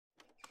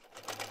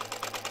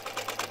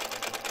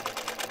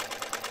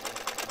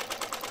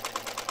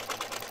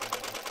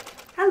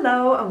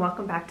Hello and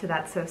welcome back to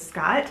That's So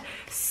Scott.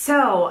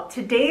 So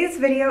today's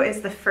video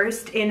is the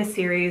first in a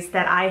series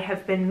that I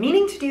have been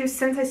meaning to do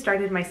since I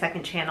started my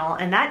second channel,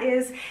 and that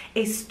is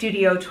a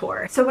studio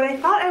tour. So what I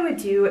thought I would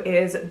do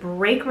is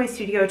break my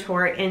studio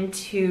tour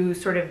into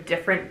sort of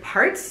different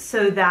parts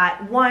so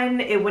that one,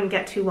 it wouldn't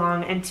get too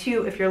long, and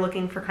two, if you're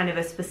looking for kind of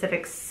a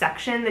specific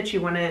section that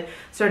you want to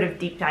sort of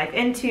deep dive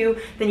into,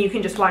 then you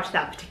can just watch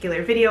that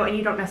particular video and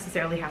you don't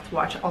necessarily have to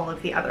watch all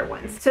of the other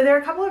ones. So there are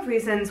a couple of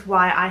reasons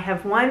why I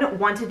have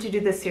wanted to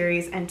do this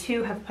series and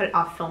two, have put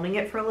off filming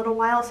it for a little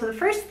while. So the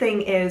first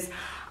thing is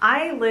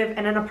I live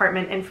in an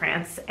apartment in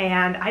France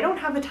and I don't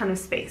have a ton of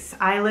space.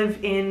 I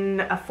live in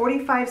a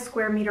 45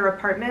 square meter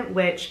apartment,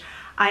 which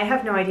I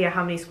have no idea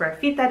how many square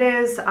feet that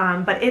is,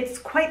 but it's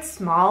quite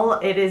small.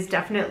 It is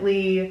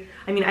definitely,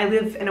 I mean, I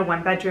live in a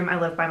one bedroom, I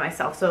live by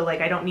myself, so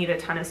like I don't need a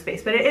ton of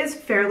space, but it is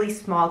fairly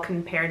small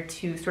compared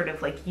to sort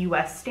of like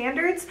US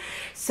standards.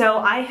 So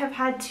I have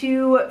had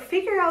to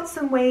figure out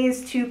some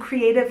ways to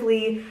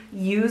creatively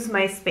use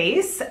my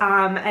space.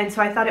 And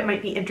so I thought it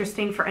might be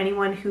interesting for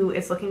anyone who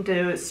is looking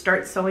to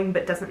start sewing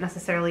but doesn't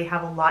necessarily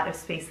have a lot of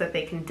space that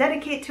they can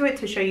dedicate to it,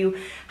 to show you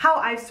how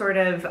I've sort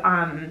of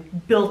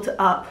built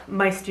up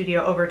my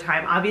studio over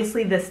time.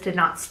 Obviously this did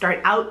not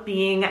start out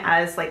being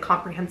as like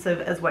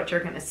comprehensive as what you're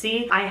gonna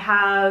see. I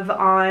have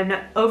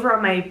over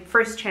on my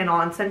first channel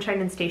on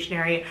Sunshine and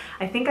Stationery,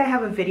 I think I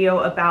have a video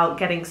about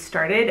getting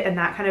started, and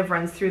that kind of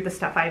runs through the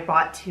stuff I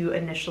bought to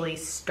initially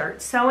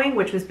start sewing,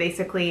 which was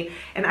basically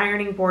an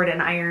ironing board,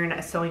 an iron,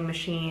 a sewing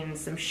machine,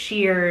 some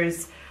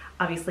shears,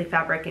 obviously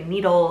fabric and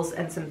needles,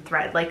 and some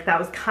thread. Like that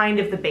was kind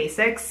of the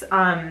basics.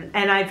 And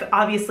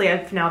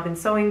I've now been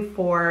sewing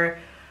for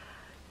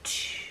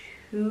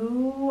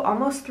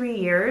almost 3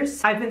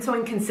 years. I've been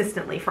sewing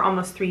consistently for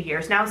almost 3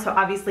 years now, so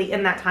obviously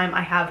in that time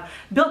I have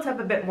built up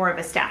a bit more of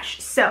a stash.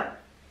 So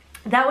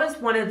that was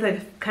one of the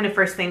kind of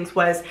first things,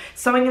 was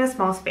sewing in a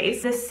small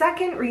space. The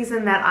second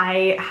reason that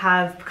I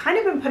have kind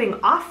of been putting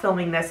off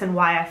filming this and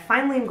why I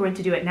finally am going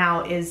to do it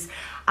now is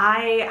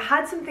I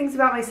had some things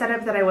about my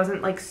setup that I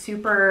wasn't like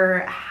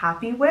super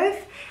happy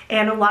with,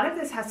 and a lot of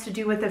this has to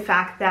do with the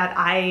fact that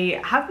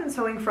I have been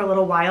sewing for a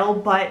little while,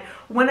 but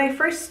when I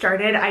first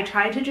started I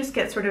tried to just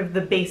get sort of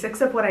the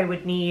basics of what I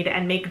would need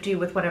and make do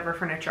with whatever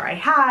furniture I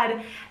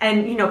had,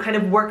 and you know, kind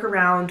of work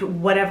around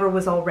whatever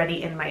was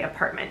already in my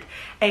apartment.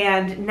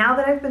 And now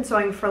that I've been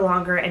sewing for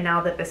longer, and now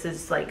that this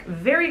is like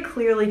very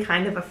clearly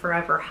kind of a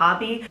forever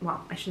hobby,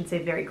 well, I shouldn't say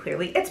very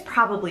clearly, it's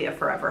probably a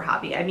forever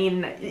hobby. I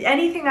mean,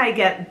 anything I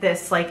get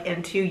this like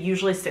into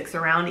usually sticks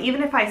around.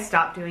 Even if I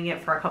stop doing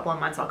it for a couple of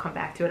months, I'll come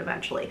back to it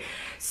eventually.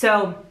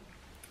 So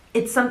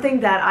it's something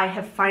that I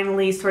have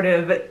finally sort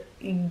of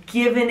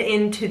given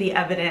into the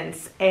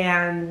evidence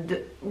and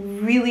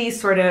really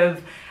sort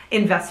of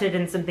invested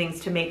in some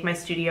things to make my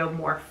studio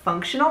more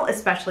functional,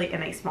 especially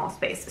in a small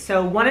space.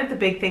 So one of the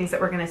big things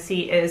that we're going to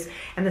see is,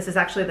 and this is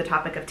actually the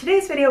topic of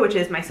today's video, which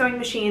is my sewing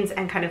machines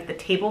and kind of the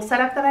table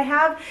setup that I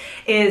have,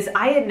 is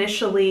I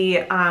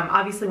initially,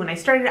 obviously when I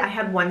started, I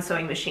had one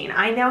sewing machine.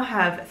 I now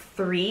have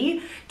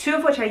three, two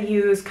of which I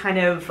use kind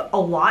of a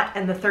lot,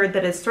 and the third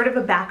that is sort of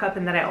a backup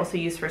and that I also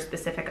use for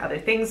specific other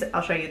things.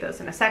 I'll show you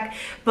those in a sec.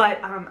 But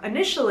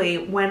initially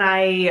when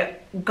I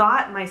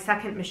got my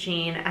second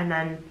machine and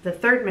then the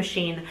third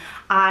machine,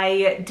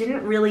 I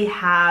didn't really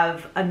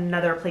have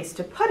another place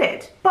to put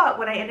it. But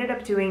what I ended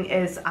up doing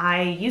is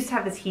I used to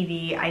have a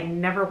TV. I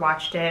never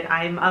watched it.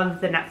 I'm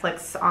of the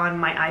Netflix on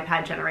my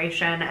iPad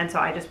generation, and so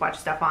I just watch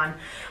stuff on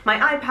my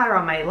iPad or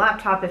on my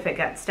laptop if it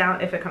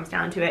comes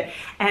down to it.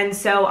 And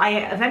so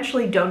I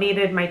eventually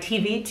donated my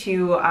TV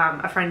to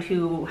a friend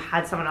who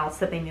had someone else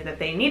that they knew that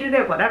they needed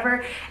it,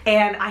 whatever.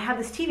 And I had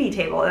this TV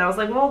table, and I was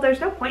like, well,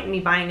 there's no point in me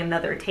buying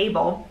another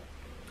table.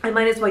 I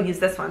might as well use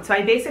this one. So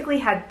I basically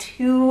had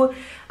two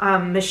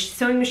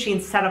sewing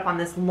machines set up on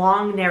this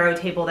long, narrow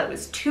table that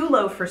was too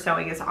low for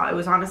sewing. It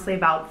was honestly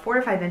about 4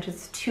 or 5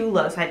 inches too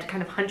low, so I had to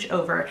kind of hunch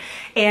over.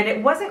 And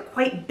it wasn't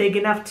quite big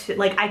enough to,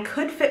 like, I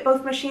could fit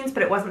both machines,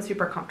 but it wasn't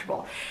super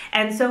comfortable.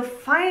 And so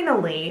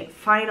finally,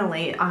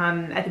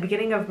 at the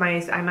beginning of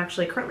I'm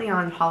actually currently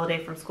on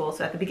holiday from school,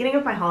 so at the beginning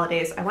of my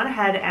holidays, I went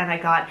ahead and I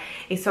got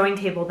a sewing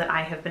table that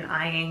I have been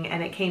eyeing,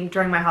 and it came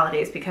during my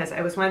holidays because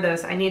I was one of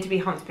those, I needed to be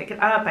home to pick it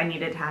up, I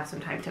needed to have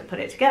some time to put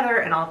it together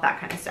and all of that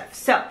kind of stuff.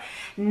 So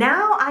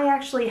now I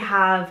actually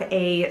have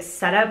a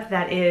setup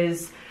that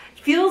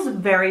feels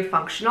very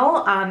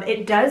functional.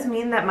 It does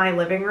mean that my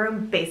living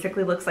room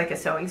basically looks like a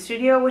sewing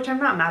studio, which I'm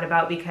not mad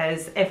about,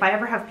 because if I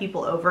ever have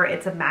people over,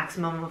 it's a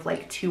maximum of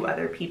like 2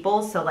 other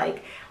people. So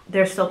like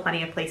there's still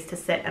plenty of place to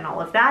sit and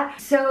all of that.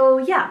 So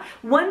yeah,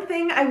 one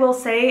thing I will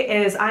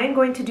say is I am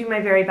going to do my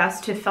very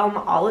best to film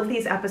all of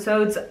these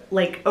episodes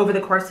like over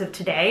the course of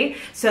today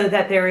so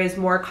that there is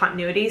more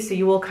continuity, so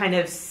you will kind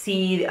of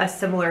see a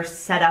similar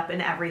setup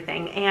and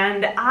everything.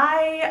 And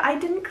I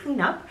didn't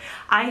clean up.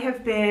 I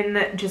have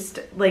been just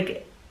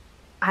like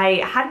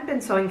I hadn't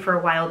been sewing for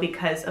a while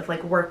because of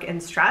like work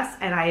and stress,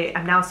 and I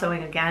am now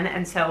sewing again.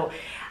 And so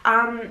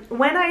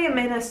when I am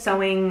in a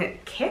sewing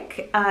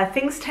kick,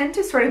 things tend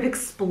to sort of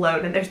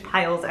explode and there's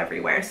piles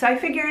everywhere. So I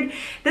figured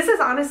this is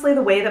honestly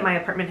the way that my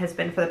apartment has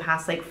been for the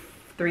past like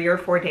 3 or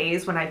 4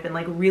 days when I've been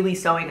like really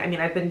sewing. I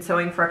mean, I've been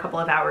sewing for a couple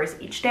of hours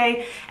each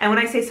day. And when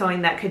I say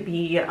sewing, that could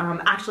be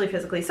actually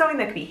physically sewing,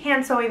 that could be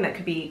hand sewing, that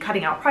could be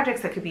cutting out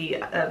projects, that could be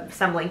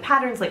assembling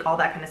patterns, like all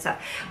that kind of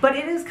stuff. But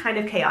it is kind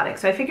of chaotic.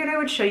 So I figured I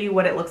would show you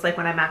what it looks like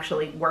when I'm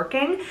actually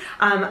working.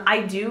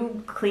 I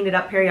do clean it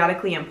up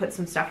periodically and put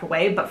some stuff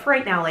away, but for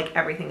right now, like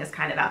everything is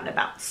kind of out and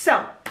about.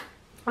 So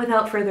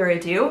without further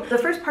ado, the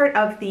first part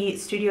of the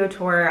studio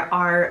tour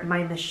are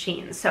my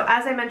machines. So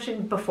as I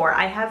mentioned before,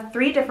 I have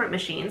 3 different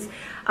machines.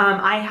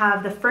 I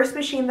have the first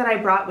machine that I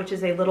brought, which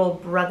is a little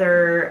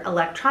brother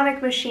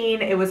electronic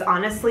machine. It was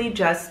honestly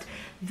just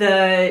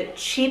the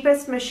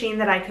cheapest machine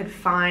that I could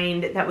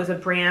find that was a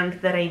brand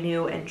that I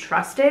knew and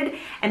trusted,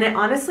 and it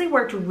honestly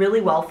worked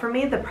really well for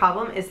me. The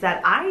problem is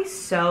that I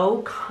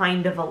sew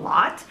kind of a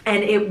lot,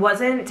 and it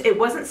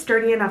wasn't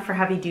sturdy enough for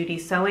heavy duty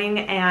sewing,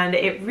 and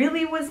it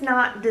really was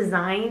not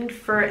designed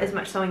for as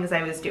much sewing as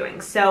I was doing.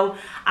 So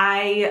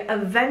I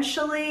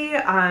eventually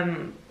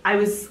I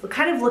was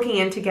kind of looking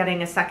into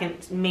getting a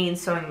second main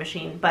sewing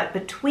machine, but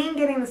between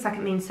getting the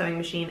second main sewing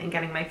machine and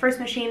getting my first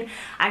machine,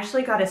 I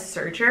actually got a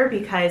serger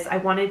because I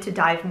wanted to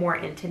dive more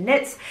into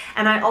knits.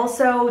 And I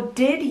also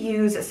did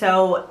use,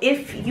 so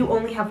if you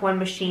only have one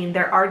machine,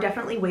 there are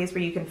definitely ways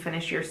where you can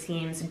finish your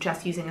seams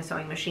just using a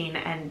sewing machine,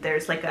 and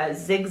there's like a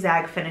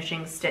zigzag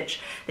finishing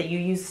stitch that you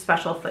use a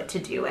special foot to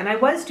do. And I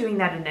was doing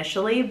that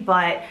initially,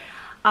 but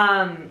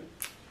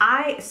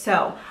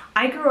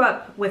I grew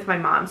up with my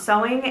mom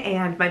sewing,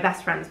 and my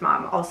best friend's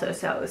mom also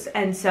sews.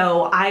 And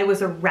so I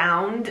was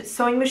around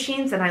sewing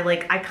machines, and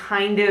I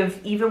kind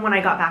of, even when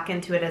I got back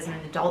into it as an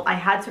adult, I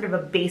had sort of a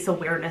base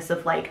awareness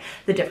of like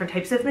the different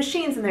types of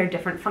machines and their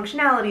different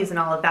functionalities and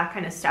all of that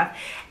kind of stuff.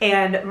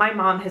 And my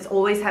mom has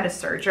always had a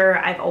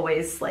serger. I've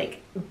always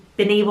like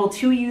been able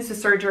to use a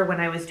serger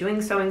when I was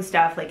doing sewing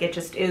stuff. Like it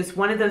just is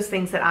one of those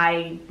things that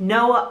I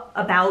know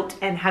about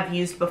and have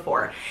used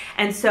before.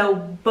 And so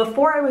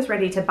before I was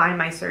ready to buy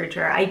my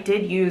serger, I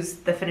did use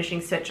the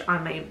finishing stitch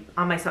on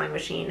my sewing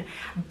machine,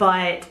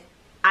 but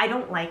I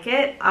don't like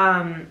it.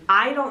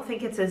 I don't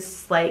think it's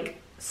as like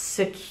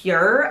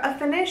secure a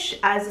finish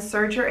as a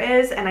serger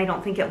is, and I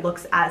don't think it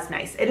looks as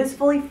nice. It is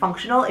fully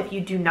functional if you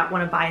do not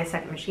want to buy a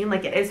second machine.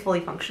 Like it is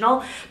fully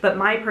functional, but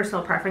my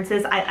personal preference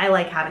is I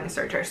like having a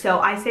serger. So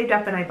I saved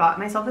up and I bought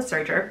myself a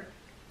serger.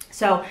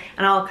 So,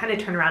 and I'll kind of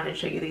turn around and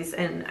show you these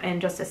in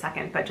just a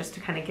second, but just to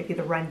kind of give you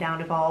the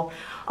rundown of all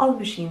the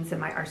machines in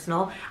my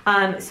arsenal.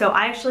 So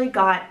I actually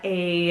got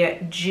a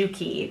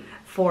JUKI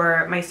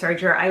for my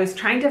serger. I was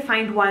trying to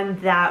find one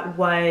that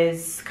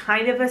was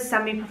kind of a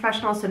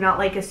semi-professional, so not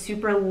like a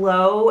super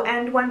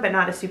low-end one, but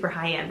not a super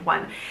high-end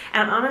one.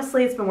 And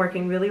honestly, it's been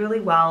working really, really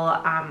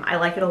well. I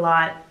like it a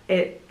lot.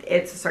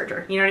 It's a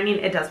serger, you know what I mean?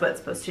 It does what it's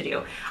supposed to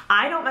do.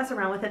 I don't mess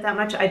around with it that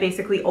much. I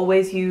basically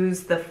always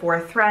use the 4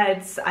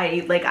 threads.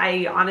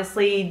 I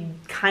honestly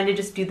kind of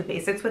just do the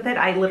basics with it.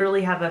 I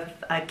literally have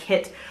a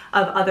kit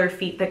of other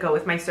feet that go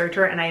with my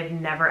serger, and I have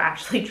never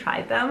actually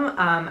tried them.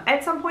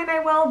 At some point I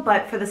will,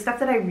 but for the stuff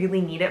that I really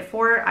need it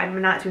for,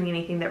 I'm not doing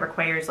anything that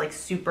requires like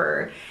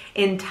super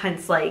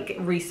intense like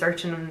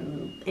research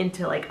and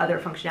into like other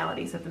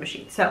functionalities of the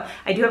machine. So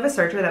I do have a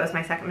serger. That was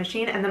my second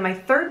machine, and then my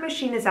third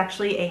machine is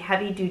actually a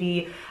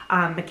heavy-duty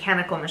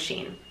mechanical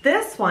machine.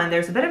 This one,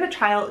 there's a bit of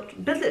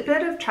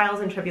trials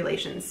and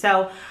tribulations.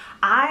 So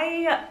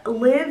I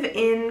live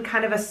in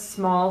kind of a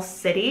small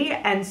city,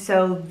 and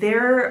so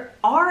there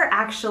are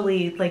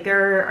actually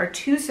there are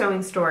 2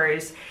 sewing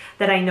stores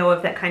that I know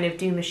of that kind of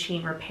do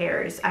machine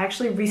repairs. I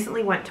actually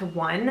recently went to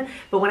one,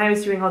 but when I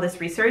was doing all this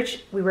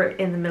research, we were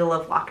in the middle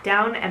of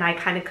lockdown and I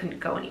kind of couldn't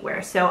go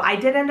anywhere. So I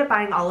did end up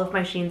buying all of my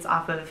machines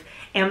off of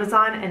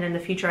Amazon, and in the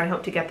future I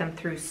hope to get them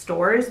through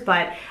stores,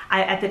 but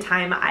at the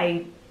time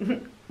I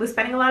was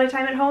spending a lot of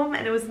time at home,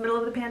 and it was the middle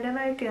of the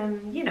pandemic,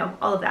 and you know,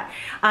 all of that.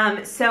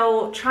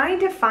 So trying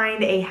to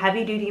find a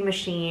heavy-duty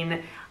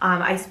machine,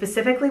 I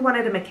specifically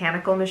wanted a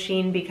mechanical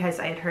machine because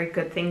I had heard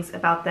good things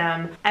about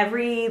them.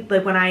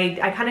 When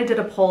I kind of did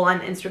a poll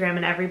on Instagram,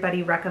 and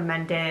everybody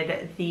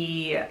recommended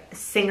the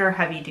Singer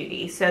heavy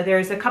duty. So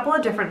there's a couple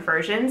of different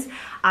versions.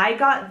 I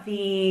got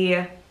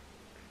the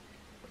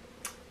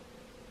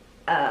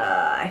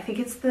I think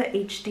it's the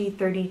HD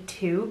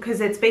 32, because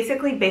it's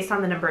basically based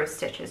on the number of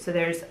stitches. So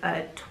there's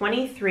a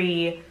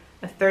 23,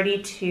 a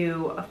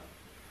 32, a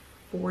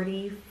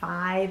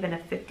 45, and a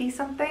 50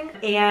 something.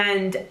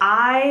 And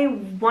I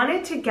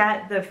wanted to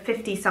get the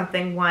 50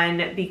 something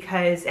one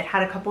because it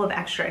had a couple of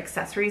extra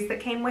accessories that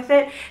came with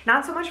it.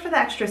 Not so much for the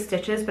extra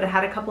stitches, but it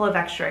had a couple of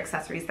extra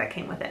accessories that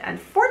came with it.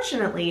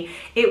 Unfortunately,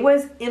 it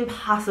was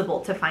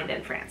impossible to find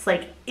in France.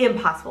 Like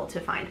impossible to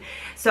find.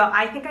 So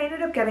I think I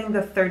ended up getting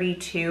the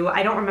 32.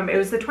 I don't remember. It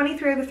was the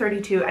 23 or the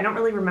 32. I don't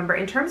really remember.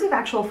 In terms of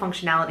actual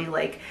functionality,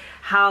 like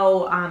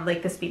how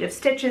like the speed of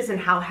stitches and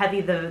how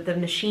heavy the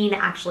machine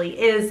actually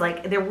is,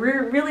 like there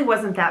really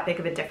wasn't that big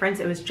of a difference.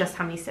 It was just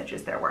how many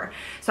stitches there were.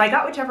 So I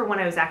got whichever one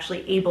I was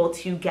actually able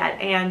to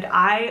get, and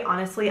I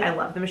honestly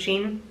love the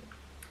machine.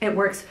 It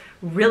works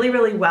really,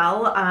 really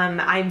well.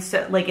 I'm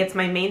so, like, it's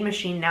my main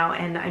machine now,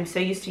 and I'm so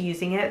used to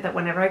using it that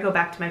whenever I go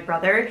back to my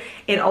brother,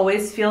 it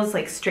always feels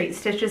like straight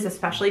stitches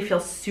especially feel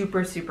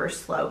super, super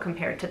slow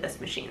compared to this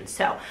machine.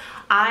 So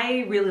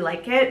I really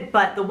like it,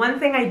 but the one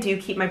thing I do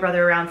keep my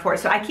brother around for,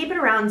 so I keep it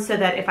around so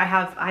that if I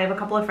have a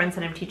couple of friends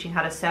that I'm teaching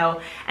how to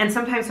sew, and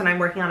sometimes when I'm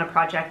working on a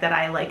project that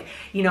I like,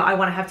 you know, I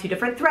want to have 2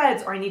 different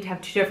threads, or I need to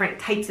have 2 different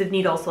types of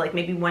needles, so like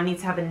maybe one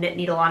needs to have a knit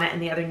needle on it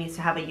and the other needs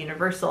to have a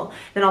universal,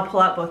 then I'll pull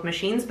out both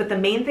machines. But the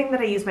main thing that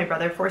I use my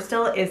brother for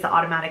still is the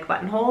automatic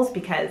buttonholes,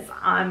 because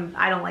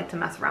I don't like to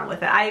mess around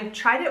with it. I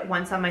tried it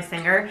once on my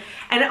Singer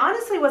and it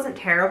honestly wasn't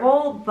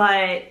terrible,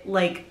 but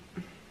like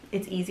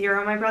it's easier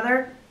on my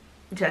brother.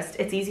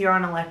 It's easier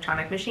on an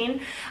electronic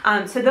machine.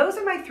 So those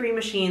are my 3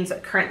 machines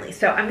currently.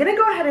 So I'm gonna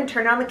go ahead and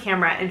turn on the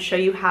camera and show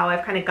you how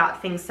I've kind of got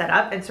things set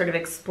up and sort of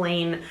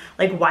explain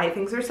like why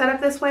things are set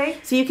up this way.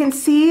 So you can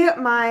see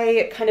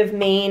my kind of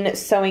main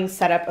sewing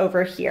setup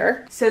over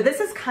here. So this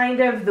is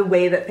kind of the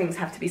way that things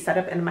have to be set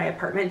up in my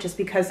apartment, just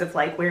because of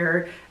like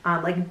where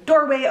like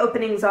doorway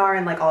openings are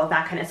and like all of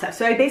that kind of stuff.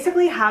 So I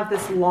basically have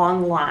this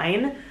long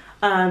line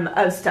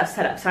of stuff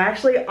set up. So I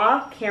actually,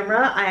 off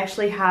camera, I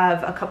actually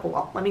have a couple,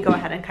 well, let me go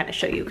ahead and kind of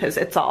show you, because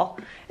it's all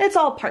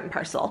part and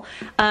parcel.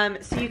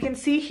 So you can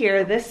see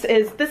here, this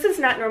is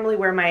not normally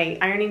where my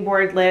ironing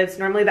board lives.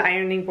 Normally the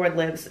ironing board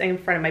lives in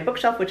front of my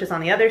bookshelf, which is on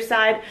the other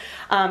side,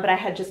 but I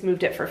had just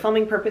moved it for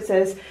filming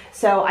purposes.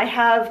 So I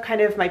have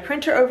kind of my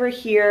printer over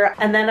here,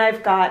 and then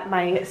I've got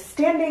my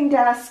standing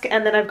desk,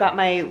 and then I've got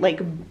my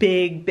like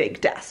big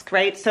desk,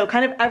 right? So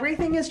kind of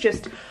everything is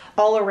just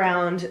all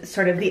around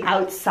sort of the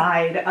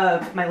outside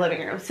of my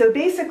living room. So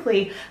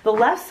basically the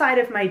left side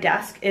of my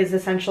desk is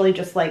essentially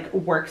just like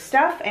work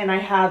stuff, and I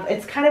have,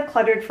 it's kind of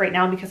cluttered for right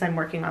now because I'm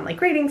working on like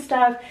grading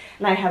stuff,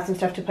 and I have some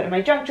stuff to put in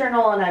my junk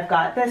journal, and I've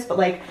got this, but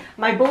like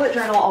my bullet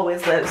journal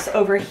always lives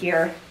over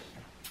here.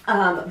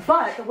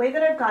 But the way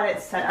that I've got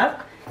it set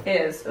up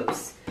is,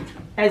 oops,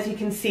 as you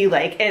can see,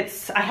 like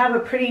I have a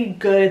pretty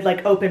good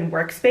like open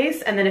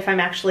workspace, and then if I'm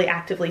actually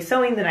actively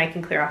sewing, then I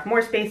can clear off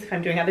more space. If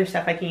I'm doing other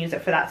stuff, I can use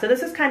it for that. So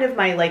this is kind of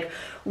my like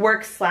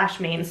work /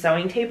 main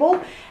sewing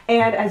table.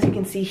 And as you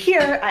can see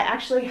here, I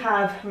actually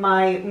have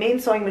my main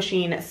sewing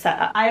machine set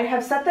up. I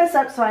have set this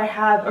up so I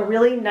have a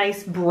really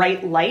nice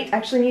bright light. I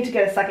actually need to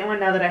get a second one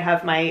now that I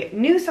have my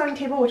new sewing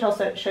table, which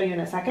I'll show you in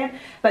a second.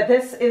 But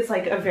this is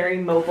like a very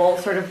mobile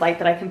sort of light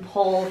that I can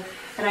pull,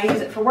 and I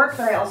use it for work,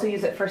 but I also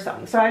use it for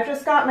sewing. So I've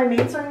just got my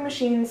main sewing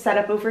machine set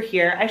up over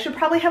here. I should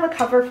probably have a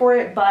cover for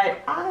it,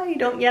 but I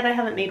don't yet. I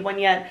haven't made one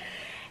yet.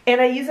 And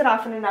I use it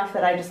often enough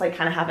that I just like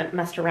kind of haven't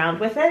messed around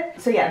with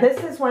it. So yeah,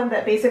 this is one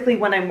that basically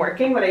when I'm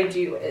working, what I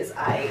do is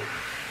I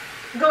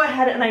go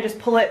ahead and I just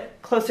pull it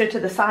closer to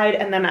the side,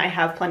 and then I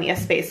have plenty of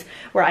space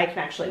where I can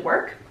actually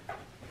work.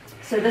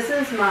 So this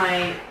is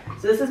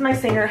my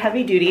Singer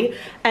heavy duty.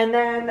 And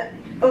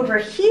then over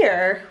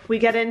here, we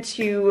get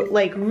into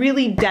like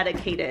really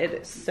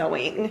dedicated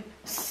sewing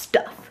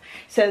stuff.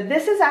 So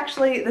this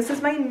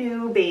is my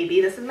new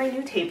baby. This is my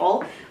new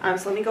table.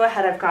 So let me go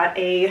ahead. I've got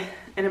an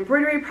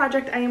embroidery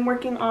project I am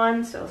working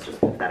on. So let's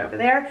just move that over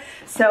there.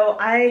 So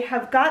I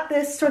have got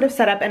this sort of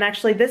set up, and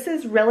actually this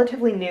is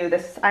relatively new.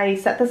 I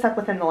set this up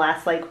within the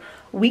last like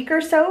week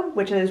or so,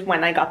 which is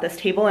when I got this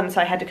table, and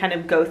so I had to kind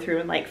of go through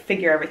and like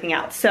figure everything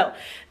out. So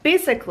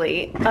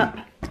basically,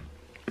 I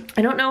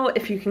don't know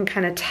if you can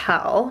kind of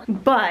tell,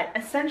 but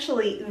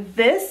essentially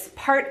this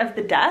part of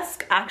the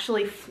desk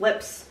actually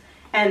flips,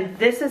 and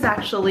this is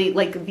actually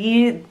like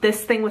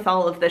this thing with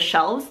all of the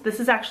shelves, this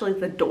is actually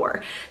the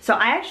door. So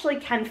I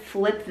actually can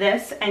flip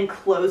this and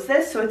close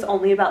this, so it's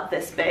only about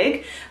this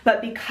big.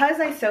 But because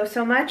I sew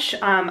so much,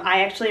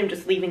 I actually am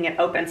just leaving it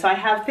open. So I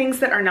have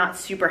things that are not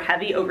super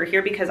heavy over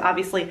here, because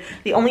obviously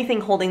the only thing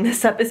holding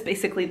this up is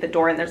basically the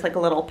door, and there's like a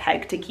little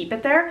peg to keep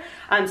it there.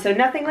 So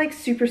nothing like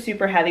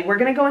super heavy. We're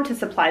gonna go into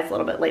supplies a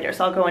little bit later,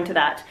 so I'll go into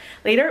that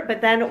later.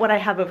 But then what I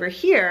have over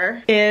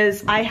here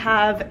is I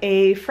have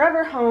a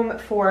Forever Home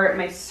for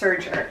my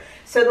serger.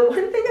 So the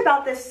one thing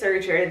about this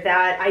serger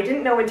that I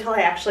didn't know until I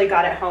actually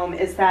got it home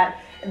is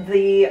that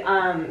the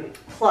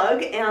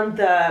plug and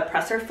the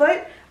presser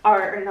foot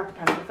are, or not the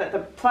presser foot, the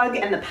plug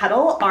and the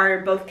pedal are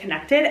both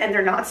connected, and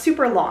they're not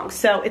super long.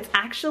 So it's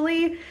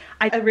actually,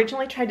 I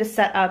originally tried to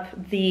set up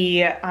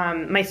the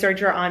my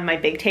serger on my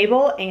big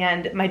table,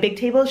 and my big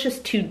table is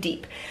just too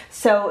deep.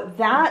 So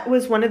that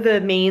was one of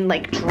the main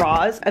like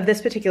draws of this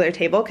particular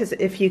table, because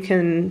if you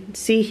can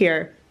see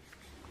here,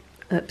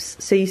 oops,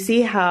 so you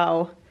see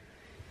how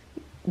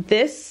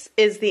this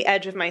is the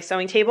edge of my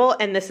sewing table,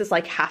 and this is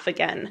like half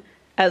again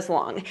as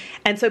long.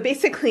 And so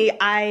basically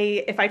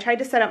if I tried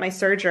to set up my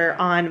serger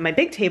on my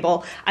big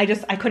table, I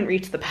couldn't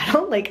reach the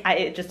pedal. Like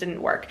it just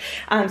didn't work.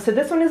 So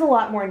this one is a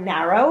lot more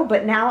narrow,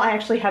 but now I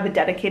actually have a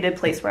dedicated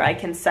place where I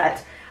can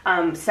set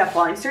stuff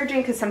while I'm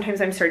serging, because sometimes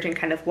I'm serging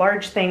kind of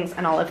large things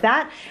and all of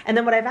that. And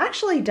then what I've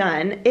actually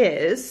done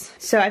is,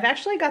 so I've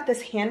actually got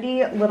this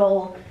handy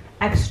little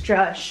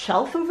extra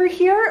shelf over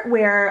here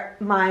where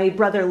my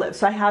brother lives.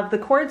 So I have the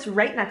cords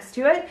right next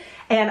to it,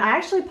 and I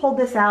actually pulled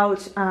this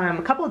out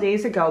a couple of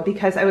days ago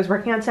because I was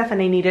working on stuff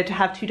and I needed to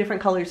have 2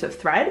 different colors of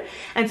thread.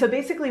 And so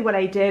basically what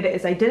I did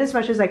is I did as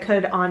much as I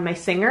could on my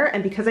Singer,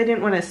 and because I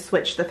didn't want to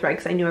switch the thread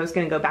because I knew I was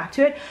going to go back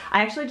to it,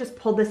 I actually just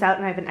pulled this out,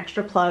 and I have an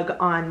extra plug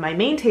on my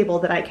main table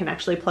that I can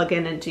actually plug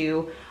in and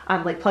do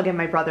like plug in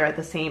my brother at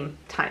the same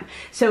time.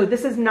 So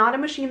this is not a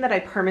machine that I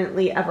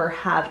permanently ever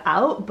have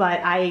out,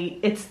 but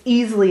it's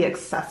easily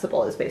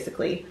accessible is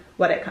basically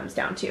what it comes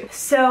down to.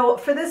 So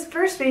for this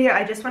first video,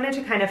 I just wanted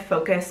to kind of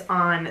focus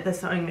on the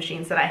sewing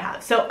machines that I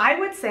have. So I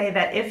would say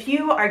that if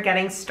you are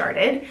getting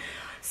started,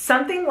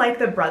 something like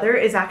the Brother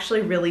is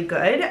actually really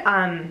good.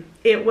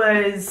 It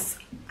was,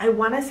 I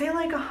want to say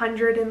like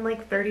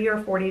 130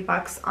 or 40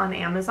 bucks on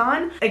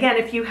Amazon. Again,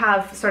 if you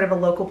have sort of a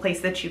local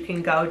place that you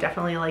can go,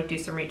 definitely like do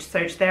some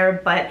research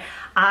there. But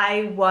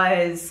I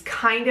was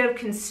kind of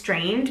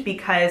constrained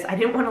because I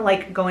didn't want to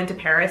like go into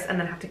Paris and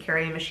then have to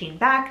carry a machine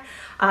back.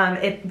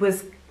 It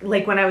was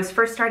like when I was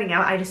first starting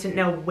out, I just didn't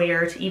know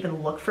where to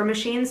even look for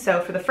machines.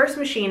 So for the first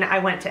machine, I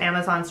went to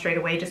Amazon straight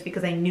away just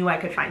because I knew I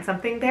could find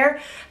something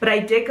there. But I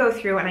did go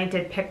through and I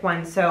did pick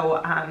one.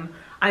 So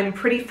I'm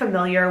pretty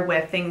familiar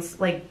with things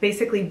like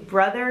basically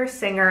Brother,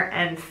 Singer,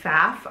 and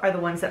Pfaff are the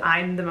ones that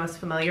I'm the most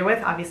familiar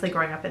with. Obviously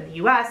growing up in the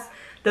US,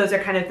 those are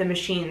kind of the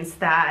machines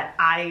that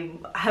I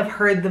have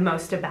heard the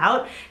most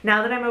about.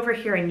 Now that I'm over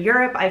here in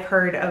Europe, I've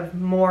heard of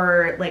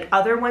more like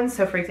other ones.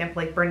 So for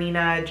example, like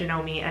Bernina,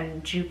 Janome,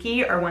 and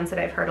JUKI are ones that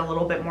I've heard a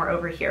little bit more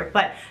over here.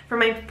 But for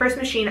my first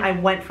machine, I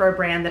went for a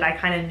brand that I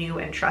kind of knew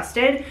and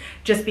trusted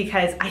just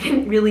because I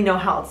didn't really know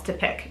how else to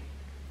pick.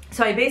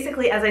 So I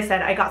basically, as I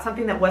said, I got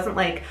something that wasn't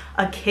like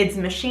a kid's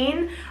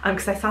machine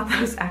because I saw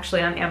those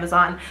actually on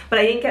Amazon, but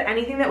I didn't get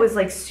anything that was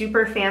like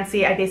super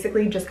fancy. I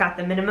basically just got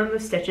the minimum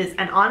of stitches,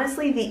 and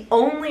honestly, the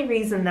only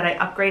reason that I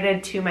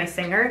upgraded to my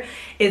Singer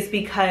is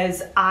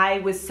because I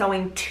was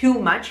sewing too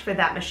much for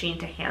that machine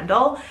to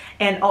handle,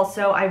 and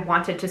also I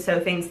wanted to sew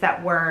things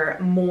that were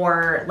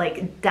more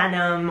like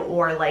denim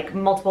or like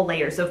multiple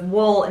layers of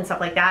wool and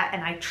stuff like that,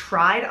 and I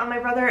tried on my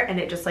Brother and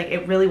it just like,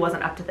 it really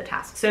wasn't up to the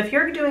task. So if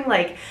you're doing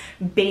like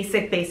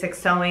basic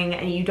sewing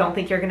and you don't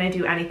think you're gonna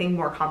do anything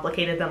more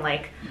complicated than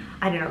like,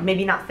 I don't know,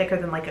 maybe not thicker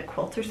than like a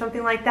quilt or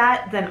something like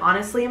that, then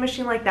honestly a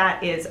machine like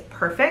that is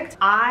perfect.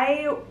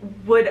 I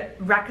would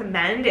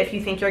recommend, if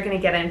you think you're gonna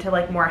get into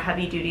like more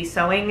heavy duty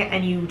sewing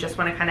and you just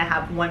wanna kind of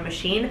have one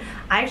machine,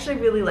 I actually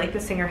really like the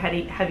Singer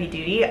heavy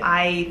duty.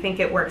 I think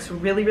it works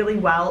really, really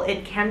well.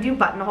 It can do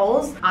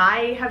buttonholes.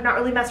 I have not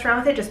really messed around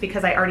with it just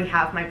because I already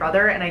have my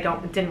Brother and I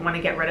didn't want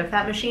to get rid of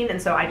that machine,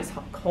 and so I just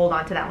hold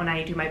on to that when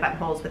I do my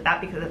buttonholes with that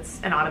because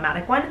it's an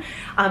automatic one.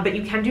 But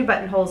you can do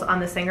buttonholes on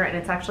the Singer and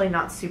it's actually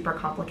not super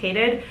complicated.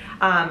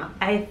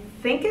 I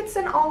think it's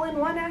an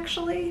all-in-one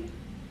actually.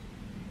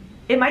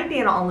 It might be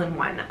an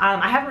all-in-one.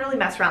 I haven't really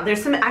messed around.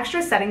 There's some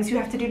extra settings you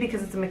have to do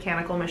because it's a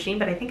mechanical machine,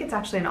 but I think it's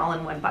actually an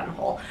all-in-one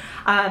buttonhole.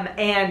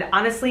 And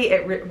honestly,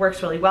 it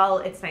works really well.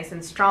 It's nice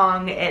and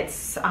strong.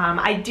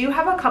 I do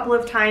have a couple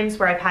of times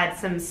where I've had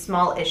some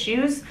small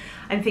issues.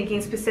 I'm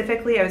thinking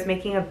specifically, I was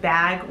making a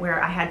bag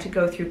where I had to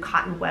go through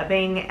cotton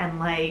webbing and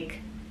like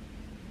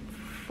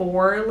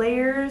 4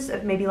 layers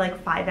of maybe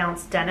like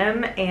 5-ounce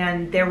denim,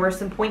 and there were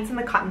some points in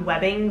the cotton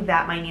webbing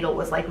that my needle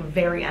was like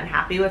very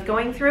unhappy with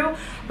going through.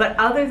 But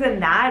other than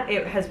that,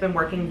 it has been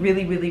working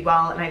really, really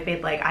well, and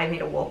I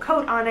made a wool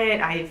coat on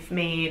it, I've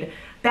made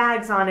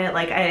bags on it,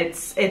 like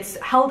it's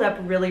held up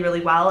really,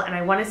 really well. And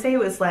I want to say it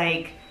was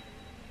like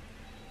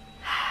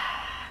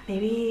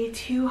maybe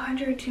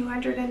 200,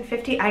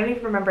 250. I don't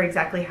even remember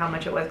exactly how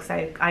much it was because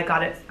I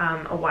got it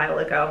a while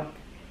ago.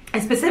 I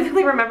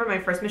specifically remember my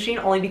first machine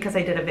only because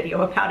I did a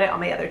video about it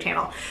on my other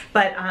channel.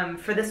 But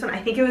for this one,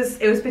 I think it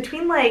was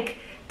between like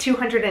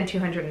 200 and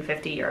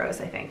 250 euros,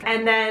 I think.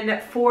 And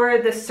then for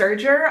the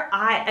serger,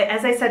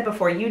 as I said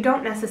before, you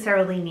don't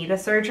necessarily need a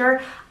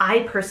serger.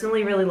 I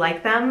personally really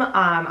like them.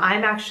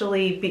 I'm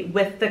actually,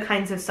 with the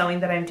kinds of sewing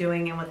that I'm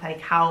doing and with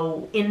like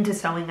how into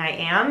sewing I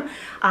am,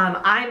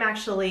 I'm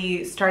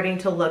actually starting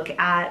to look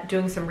at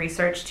doing some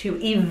research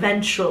to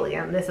eventually,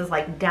 and this is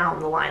like down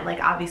the line,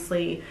 like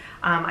obviously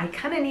I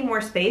kind of need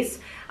more space,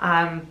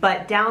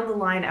 but down the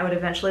line I would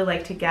eventually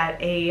like to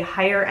get a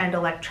higher end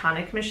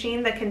electronic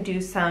machine that can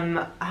do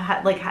some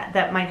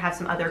that might have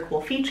some other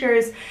cool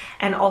features,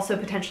 and also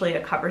potentially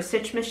a cover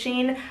stitch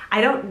machine. I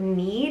don't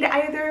need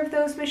either of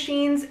those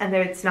machines, and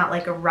it's not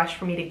like a rush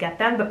for me to get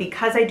them, but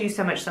because I do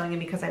so much sewing and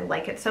because I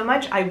like it so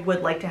much, I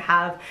would like to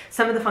have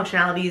some of the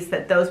functionalities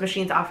that those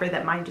machines offer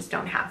that mine just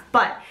don't have.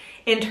 But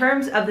in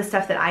terms of the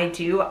stuff that I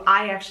do,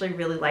 I actually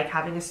really like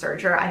having a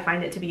serger. I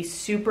find it to be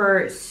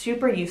super,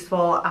 super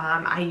useful.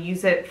 I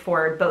use it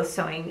for both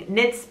sewing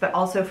knits, but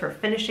also for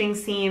finishing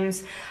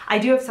seams. I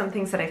do have some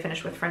things that I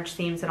finish with French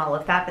seams and all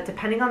of that, but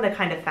depending on the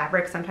kind of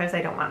fabric, sometimes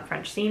I don't want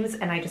French seams,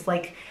 and I just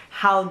like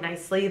how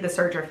nicely the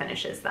serger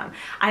finishes them.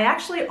 I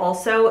actually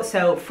also,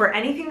 so for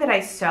anything that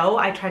I sew,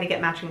 I try to get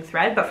matching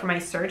thread, but for my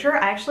serger,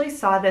 I actually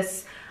saw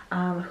this,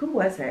 who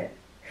was it?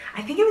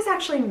 I think it was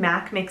actually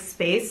Mac Makes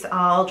Space.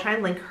 I'll try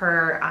and link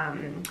her,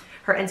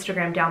 her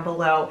Instagram down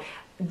below.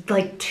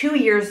 Like 2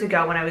 years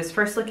ago when I was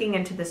first looking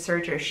into the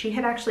serger, she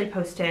had actually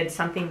posted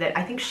something that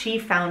I think she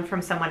found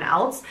from someone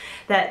else,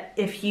 that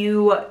if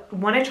you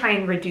want to try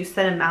and reduce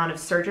the amount of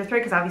serger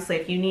thread, because obviously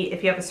if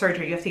you have a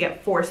serger, you have to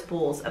get 4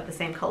 spools of the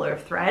same color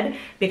of thread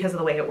because of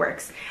the way it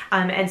works.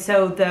 And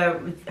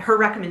so her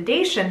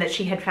recommendation that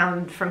she had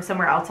found from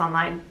somewhere else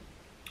online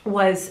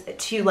was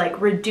to like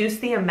reduce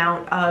the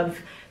amount of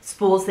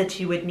spools that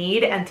you would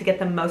need, and to get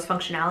the most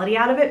functionality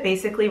out of it,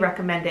 basically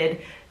recommended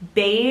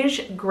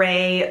beige,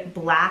 gray,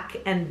 black,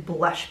 and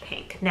blush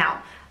pink.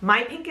 Now,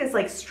 my pink is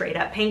like straight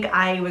up pink.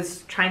 I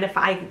was trying to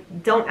find, I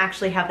don't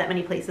actually have that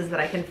many places that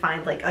I can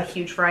find like a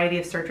huge variety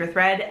of serger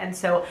thread, and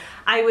so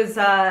I was,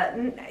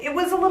 it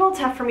was a little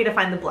tough for me to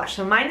find the blush.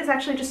 So mine is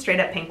actually just straight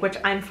up pink, which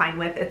I'm fine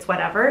with, it's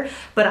whatever,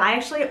 but I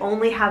actually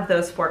only have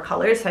those 4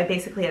 colors, so I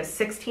basically have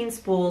 16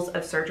 spools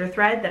of serger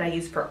thread that I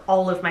use for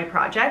all of my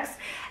projects.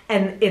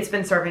 And it's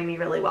been serving me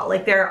really well.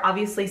 Like there are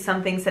obviously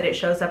some things that it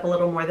shows up a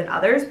little more than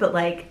others, but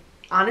like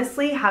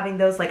honestly having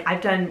those, like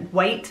I've done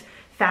white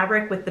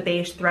fabric with the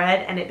beige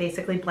thread and it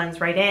basically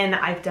blends right in.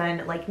 I've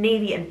done like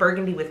navy and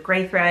burgundy with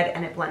gray thread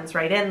and it blends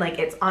right in. Like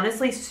it's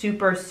honestly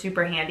super,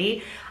 super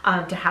handy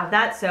to have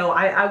that. So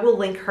I will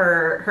link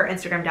her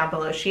Instagram down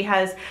below. She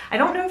has, I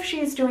don't know if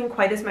she's doing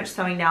quite as much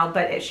sewing now,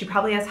 but she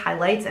probably has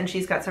highlights and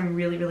she's got some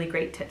really, really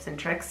great tips and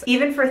tricks.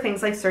 Even for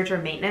things like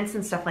serger maintenance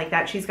and stuff like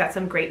that, she's got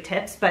some great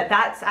tips, but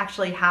that's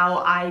actually how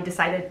I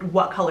decided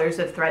what colors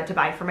of thread to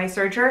buy for my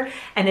serger,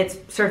 and it's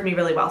served me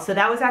really well. So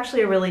that was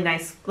actually a really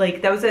nice,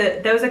 like that was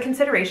a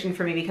consideration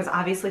for me, because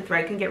obviously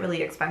thread can get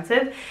really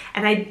expensive,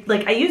 and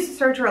I use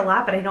serger a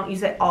lot, but I don't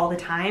use it all the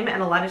time.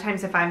 And a lot of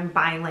times if I'm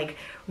buying like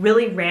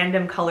really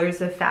random colors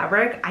of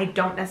fabric, I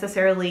don't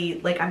necessarily,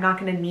 like I'm not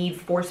going to need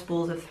 4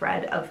 spools of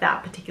thread of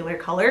that particular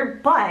color,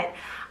 but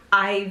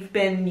I've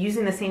been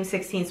using the same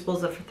 16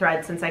 spools of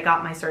thread since I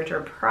got my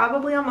serger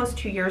probably almost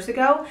 2 years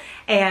ago,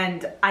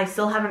 and I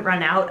still haven't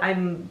run out.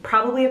 I'm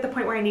probably at the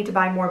point where I need to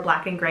buy more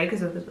black and gray, because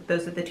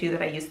those are the 2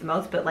 that I use the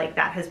most, but like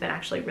that has been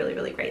actually really,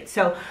 really great.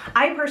 So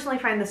I personally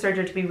find the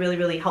serger to be really,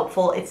 really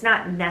helpful. It's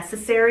not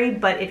necessary,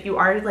 but if you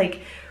are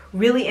like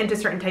really into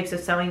certain types of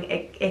sewing,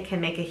 it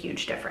can make a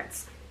huge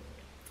difference.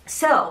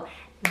 So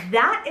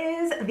that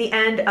is the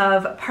end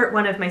of part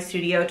 1 of my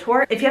studio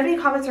tour. If you have any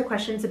comments or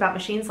questions about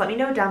machines, let me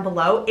know down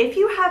below. If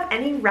you have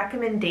any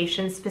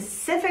recommendations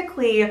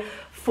specifically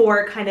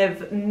for kind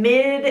of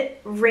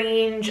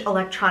mid-range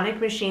electronic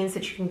machines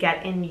that you can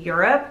get in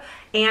Europe,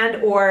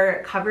 and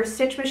or cover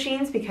stitch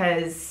machines,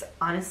 because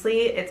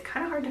honestly it's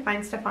kind of hard to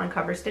find stuff on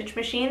cover stitch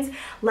machines,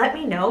 let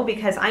me know,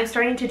 because I'm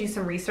starting to do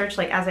some research.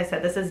 Like as I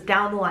said, this is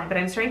down the line, but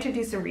I'm starting to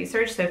do some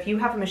research. So if you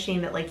have a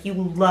machine that like you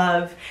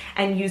love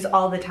and use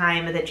all the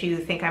time that you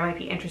think I might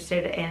be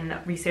interested in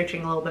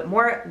researching a little bit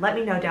more, let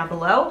me know down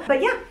below.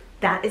 But yeah,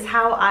 that is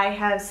how I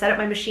have set up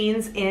my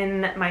machines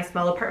in my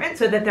small apartment,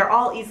 so that they're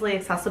all easily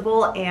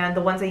accessible, and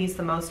the ones I use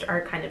the most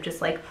are kind of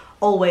just like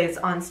always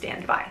on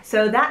standby.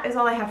 So that is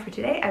all I have for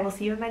today. I will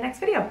see you in my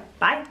next video.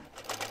 Bye.